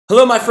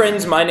Hello my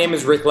friends, my name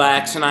is Rick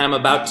Lax and I am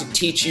about to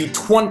teach you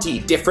 20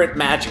 different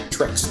magic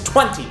tricks.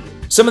 20!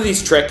 Some of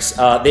these tricks,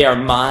 they are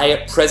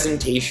my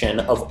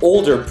presentation of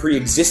older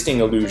pre-existing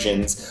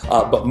illusions,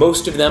 but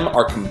most of them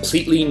are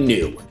completely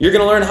new. You're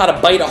gonna learn how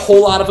to bite a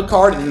hole out of a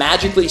card and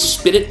magically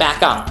spit it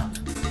back on.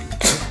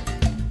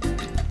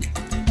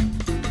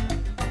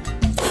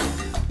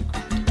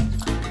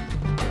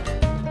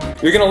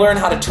 You're gonna learn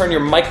how to turn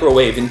your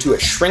microwave into a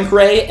shrink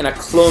ray and a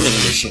cloning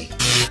machine.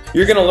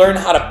 You're gonna learn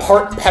how to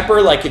part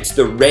pepper like it's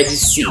the Red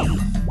Sea.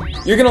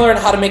 You're gonna learn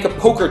how to make a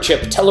poker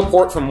chip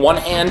teleport from one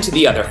hand to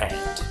the other hand.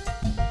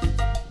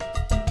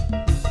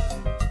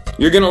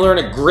 You're gonna learn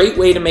a great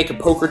way to make a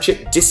poker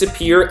chip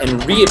disappear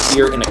and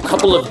reappear in a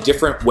couple of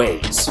different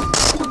ways.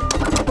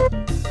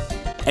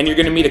 And you're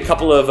gonna meet a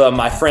couple of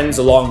my friends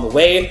along the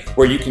way,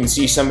 where you can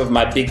see some of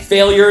my big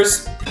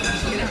failures.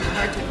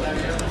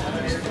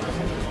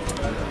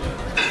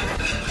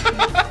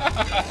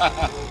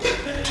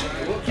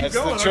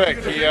 That's the trick.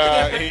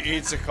 He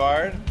eats a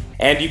card.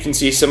 And you can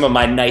see some of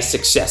my nice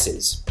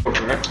successes. Oh my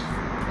god,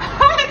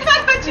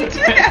 how'd you do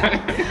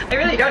that? I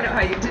really don't know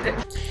how you did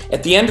it.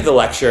 At the end of the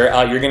lecture,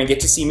 you're going to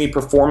get to see me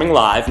performing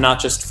live, not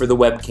just for the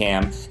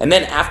webcam. And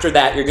then after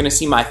that, you're going to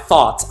see my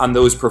thoughts on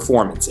those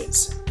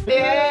performances.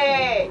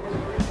 Yay!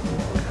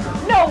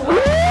 No way!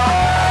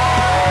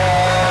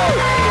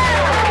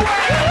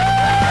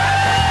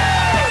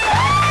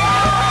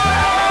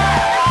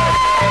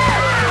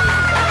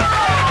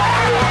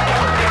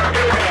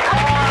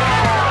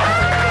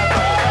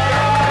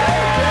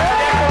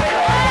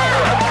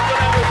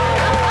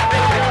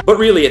 But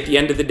really, at the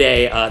end of the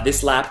day,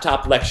 this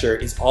laptop lecture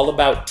is all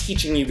about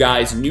teaching you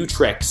guys new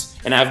tricks,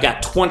 and I've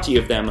got 20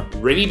 of them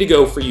ready to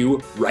go for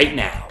you right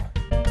now.